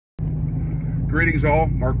Greetings all,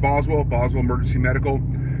 Mark Boswell, Boswell Emergency Medical.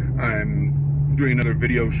 I'm doing another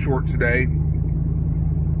video short today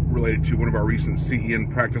related to one of our recent CEN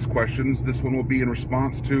practice questions. This one will be in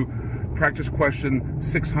response to practice question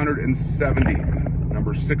 670,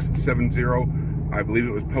 number 670. I believe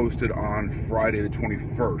it was posted on Friday the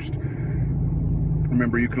 21st.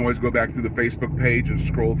 Remember, you can always go back through the Facebook page and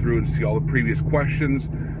scroll through and see all the previous questions.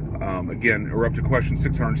 Again, we're up to question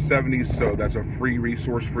 670, so that's a free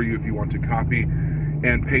resource for you if you want to copy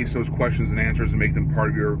and paste those questions and answers and make them part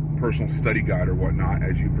of your personal study guide or whatnot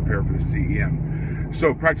as you prepare for the CEN.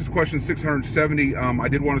 So practice question 670, I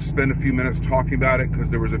did want to spend a few minutes talking about it because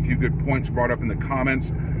there was a few good points brought up in the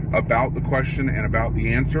comments about the question and about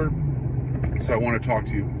the answer. So I want to talk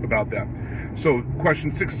to you about that. So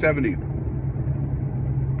question 670,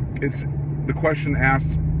 the question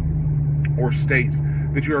asks or states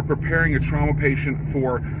that you are preparing a trauma patient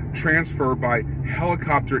for transfer by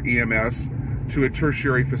helicopter EMS to a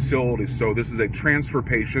tertiary facility. So this is a transfer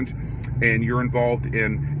patient and you're involved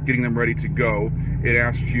in getting them ready to go. It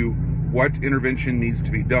asks you what intervention needs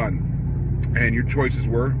to be done. And your choices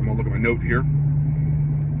were, I'm gonna look at my note here.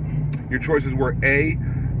 Your choices were A,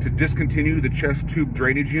 to discontinue the chest tube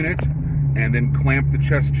drainage unit and then clamp the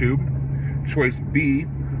chest tube. Choice B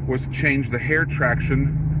was to change the hare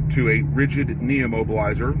traction to a rigid knee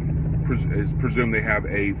immobilizer. It's presumed they have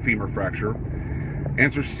a femur fracture.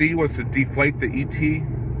 Answer C was to deflate the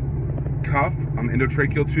ET cuff on the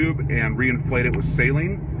endotracheal tube and reinflate it with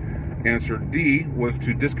saline. Answer D was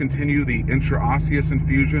to discontinue the intra-osseous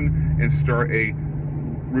infusion and start a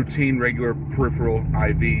routine regular peripheral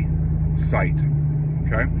IV site.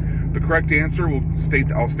 Okay. The correct answer, I'll state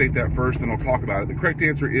that first, then I'll talk about it. The correct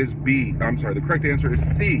answer is the correct answer is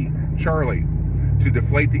C, Charlie, to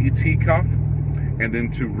deflate the ET cuff and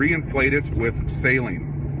then to reinflate it with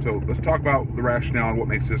saline. So let's talk about the rationale and what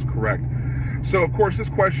makes this correct. So of course this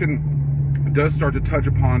question does start to touch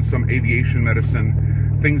upon some aviation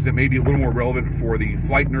medicine, things that may be a little more relevant for the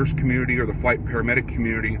flight nurse community or the flight paramedic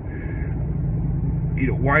community. You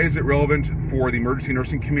know, why is it relevant for the emergency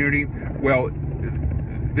nursing community? Well,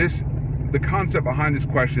 the concept behind this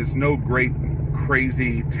question is no great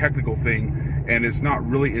crazy technical thing, and it's not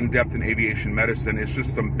really in-depth in aviation medicine. It's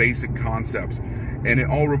just some basic concepts, and it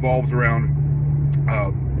all revolves around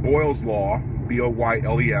Boyle's law,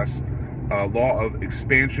 B-O-Y-L-E-S, law of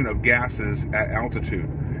expansion of gases at altitude.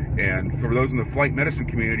 And for those in the flight medicine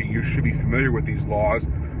community, you should be familiar with these laws: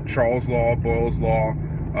 Charles' law, Boyle's law,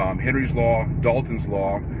 Henry's law, Dalton's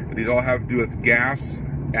law. These all have to do with gas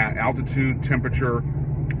at altitude, temperature,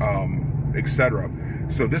 etc.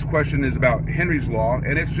 So this question is about Henry's law,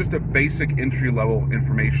 and it's just a basic entry-level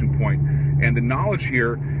information point. And the knowledge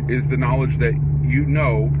here is the knowledge that you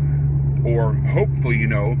know, or hopefully you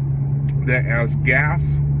know, that as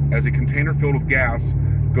a container filled with gas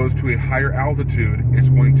goes to a higher altitude, it's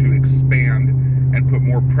going to expand and put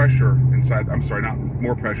more pressure inside. I'm sorry, not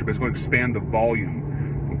more pressure, but it's going to expand the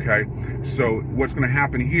volume. Okay, so what's going to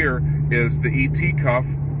happen here is the ET cuff,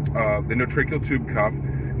 the endotracheal tube cuff,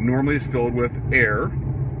 normally is filled with air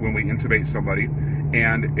when we intubate somebody,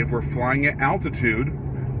 and if we're flying at altitude,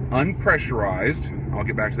 unpressurized, I'll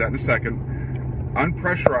get back to that in a second,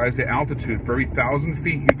 unpressurized at altitude, for every 1,000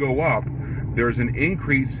 feet you go up, there's an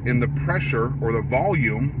increase in the pressure or the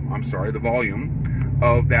volume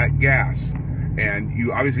of that gas. And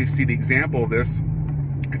you obviously see the example of this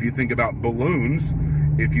if you think about balloons.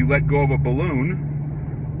 If you let go of a balloon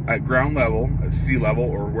at ground level, at sea level,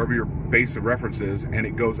 or wherever your base of reference is, and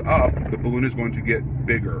it goes up, the balloon is going to get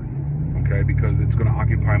bigger, okay, because it's going to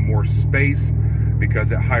occupy more space,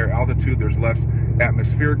 because at higher altitude there's less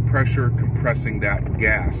atmospheric pressure compressing that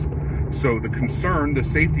gas. So the concern, the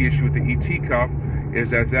safety issue with the ET cuff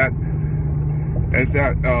is as that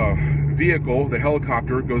vehicle, the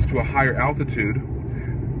helicopter, goes to a higher altitude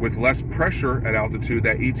with less pressure at altitude,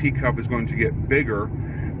 that ET cuff is going to get bigger,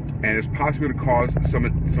 and it's possibly going to cause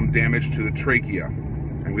some damage to the trachea,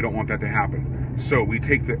 and we don't want that to happen. So we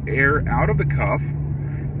take the air out of the cuff,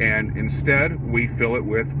 and instead we fill it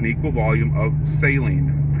with an equal volume of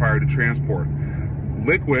saline prior to transport.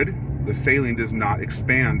 Liquid, the saline does not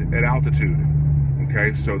expand at altitude.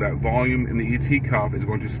 Okay, so that volume in the ET cuff is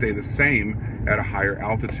going to stay the same at a higher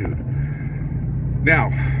altitude.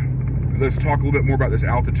 Now, let's talk a little bit more about this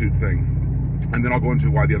altitude thing, and then I'll go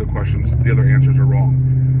into why the other answers are wrong.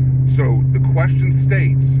 So the question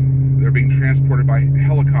states they're being transported by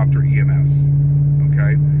helicopter EMS.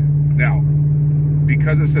 Okay, now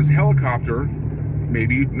because it says helicopter,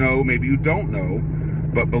 maybe you know, maybe you don't know,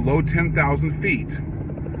 but below 10,000 feet,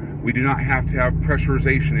 we do not have to have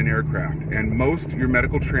pressurization in aircraft. And most your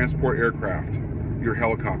medical transport aircraft, your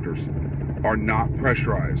helicopters, are not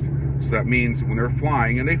pressurized. So that means when they're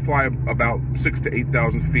flying, and they fly about 6,000 to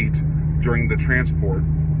 8,000 feet during the transport,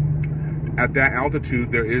 at that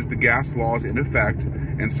altitude there is the gas laws in effect,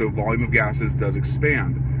 and so volume of gases does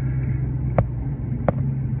expand.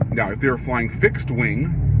 Now, if they're flying fixed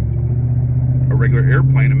wing, a regular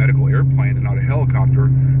airplane, a medical airplane, and not a helicopter,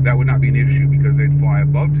 that would not be an issue because they'd fly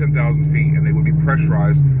above 10,000 feet and they would be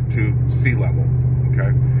pressurized to sea level.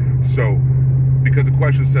 Okay, so because the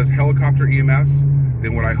question says helicopter EMS,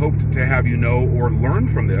 then what I hope to have you know or learn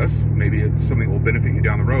from this, maybe it's something that will benefit you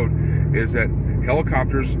down the road, is that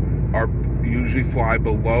helicopters are usually fly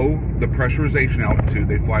below the pressurization altitude.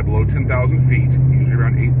 They fly below 10,000 feet, usually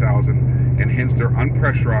around 8,000, and hence they're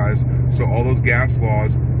unpressurized, so all those gas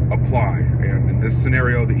laws apply. And in this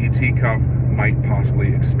scenario, the ET cuff might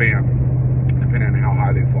possibly expand, depending on how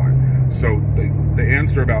high they fly. So the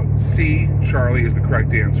answer about C, Charlie, is the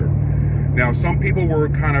correct answer. Now, some people were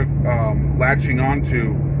kind of latching on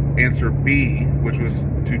to answer B, which was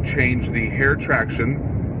to change the hare traction,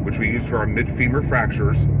 which we use for our mid-femur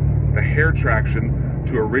fractures, the hare traction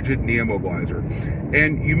to a rigid knee immobilizer.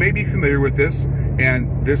 And you may be familiar with this,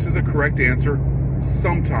 and this is a correct answer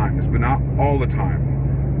sometimes, but not all the time.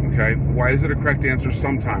 Okay, why is it a correct answer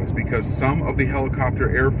sometimes? Because some of the helicopter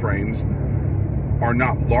airframes are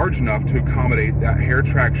not large enough to accommodate that hare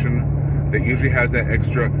traction that usually has that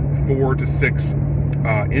extra 4 to 6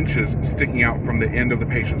 inches sticking out from the end of the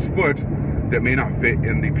patient's foot that may not fit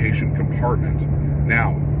in the patient compartment.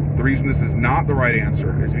 Now, the reason this is not the right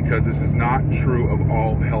answer is because this is not true of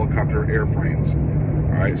all helicopter airframes.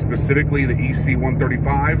 All right, specifically the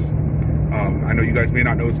EC-135s. I know you guys may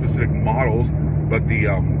not know specific models, but the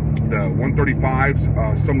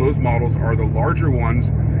 135s, some of those models are the larger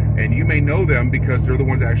ones, and you may know them because they're the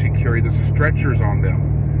ones that actually carry the stretchers on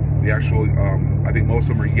them. The actual, I think most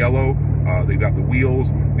of them are yellow. They've got the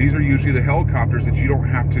wheels. These are usually the helicopters that you don't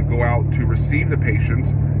have to go out to receive the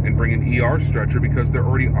patient and bring an ER stretcher because they're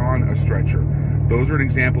already on a stretcher. Those are an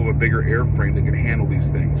example of a bigger airframe that can handle these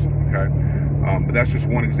things, okay? But that's just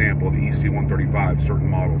one example of the EC-135, certain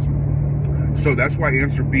models. So that's why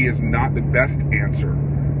answer B is not the best answer,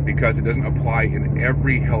 because it doesn't apply in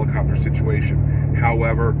every helicopter situation.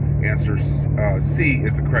 However, answer C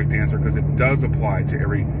is the correct answer because it does apply to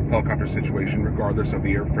every helicopter situation regardless of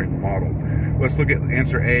the airframe model. Let's look at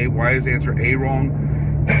answer A. Why is answer A wrong?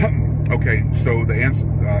 Okay, so the answer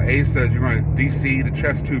A says you're going to DC the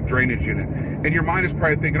chest tube drainage unit, and your mind is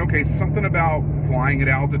probably thinking, okay, something about flying at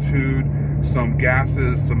altitude, some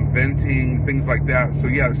gases, some venting, things like that. So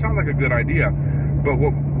yeah, it sounds like a good idea. But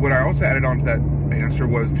what I also added on to that answer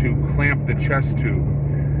was to clamp the chest tube.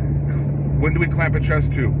 When do we clamp a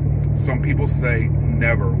chest tube? Some people say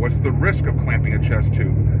never. What's the risk of clamping a chest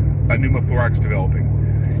tube? A pneumothorax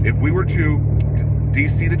developing. If we were to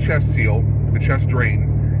DC the chest seal, the chest drain,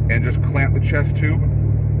 and just clamp the chest tube,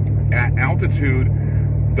 at altitude,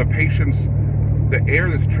 the air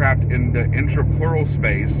that's trapped in the intrapleural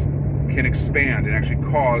space can expand and actually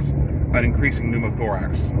cause an increasing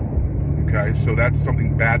pneumothorax. Okay, so that's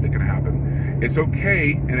something bad that can happen. It's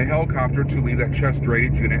okay in a helicopter to leave that chest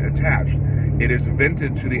drainage unit attached. It is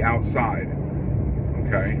vented to the outside.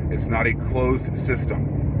 Okay, it's not a closed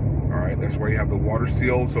system. All right, that's why you have the water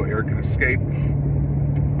seal so air can escape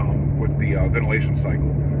with the ventilation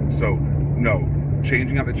cycle. So no,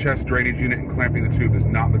 changing out the chest drainage unit and clamping the tube is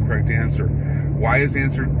not the correct answer. Why is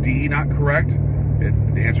answer D not correct?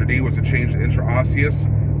 The answer D was to change the intra-osseous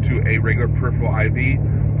to a regular peripheral IV.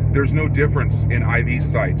 There's no difference in IV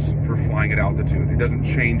sites for flying at altitude. It doesn't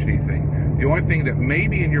change anything. The only thing that may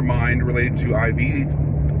be in your mind related to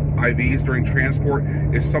IVs during transport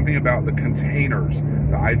is something about the containers,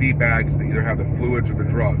 the IV bags that either have the fluids or the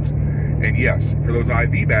drugs. And yes, for those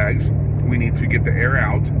IV bags, we need to get the air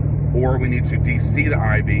out, or we need to DC the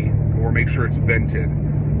IV, or make sure it's vented.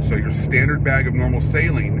 So your standard bag of normal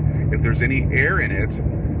saline, if there's any air in it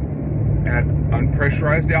at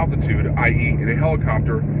unpressurized altitude, i.e. in a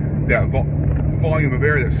helicopter, that volume of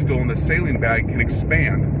air that's still in the saline bag can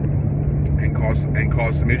expand and cause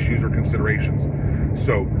some issues or considerations.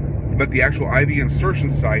 So, but the actual IV insertion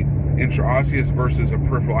site, intra-osseous versus a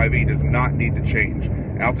peripheral IV, does not need to change.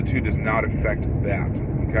 Altitude does not affect that.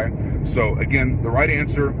 Okay. So again, the right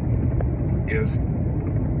answer is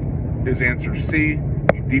answer C.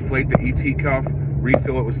 You deflate the ET cuff,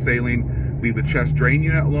 refill it with saline, leave the chest drain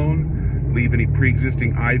unit alone, leave any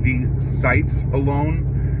pre-existing IV sites alone,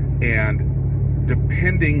 and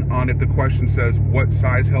depending on if the question says what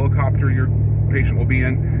size helicopter your patient will be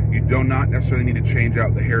in, you do not necessarily need to change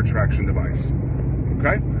out the hare traction device.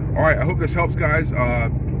 Okay? All right, I hope this helps, guys.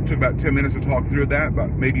 took about 10 minutes to talk through that,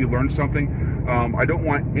 but maybe you learned something. I don't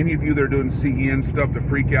want any of you that are doing CEN stuff to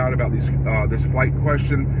freak out about this flight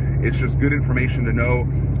question. It's just good information to know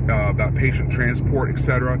about patient transport,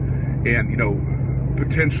 etc. And, you know,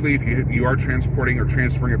 potentially if you are transporting or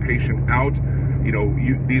transferring a patient out, you know,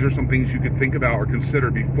 these are some things you could think about or consider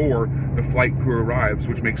before the flight crew arrives,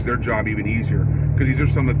 which makes their job even easier, because these are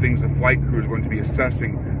some of the things the flight crew is going to be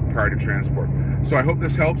assessing prior to transport. So I hope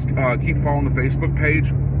this helps. Keep following the Facebook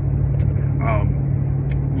page.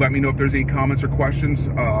 Let me know if there's any comments or questions.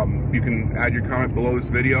 You can add your comment below this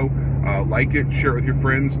video, like it, share it with your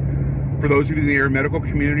friends. For those of you in the air medical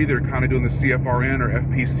community that are kind of doing the CFRN or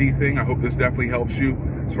FPC thing, I hope this definitely helps you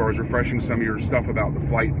as far as refreshing some of your stuff about the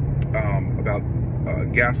flight, about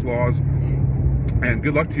gas laws. And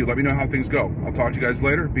good luck to you. Let me know how things go. I'll talk to you guys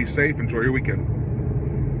later. Be safe. Enjoy your weekend.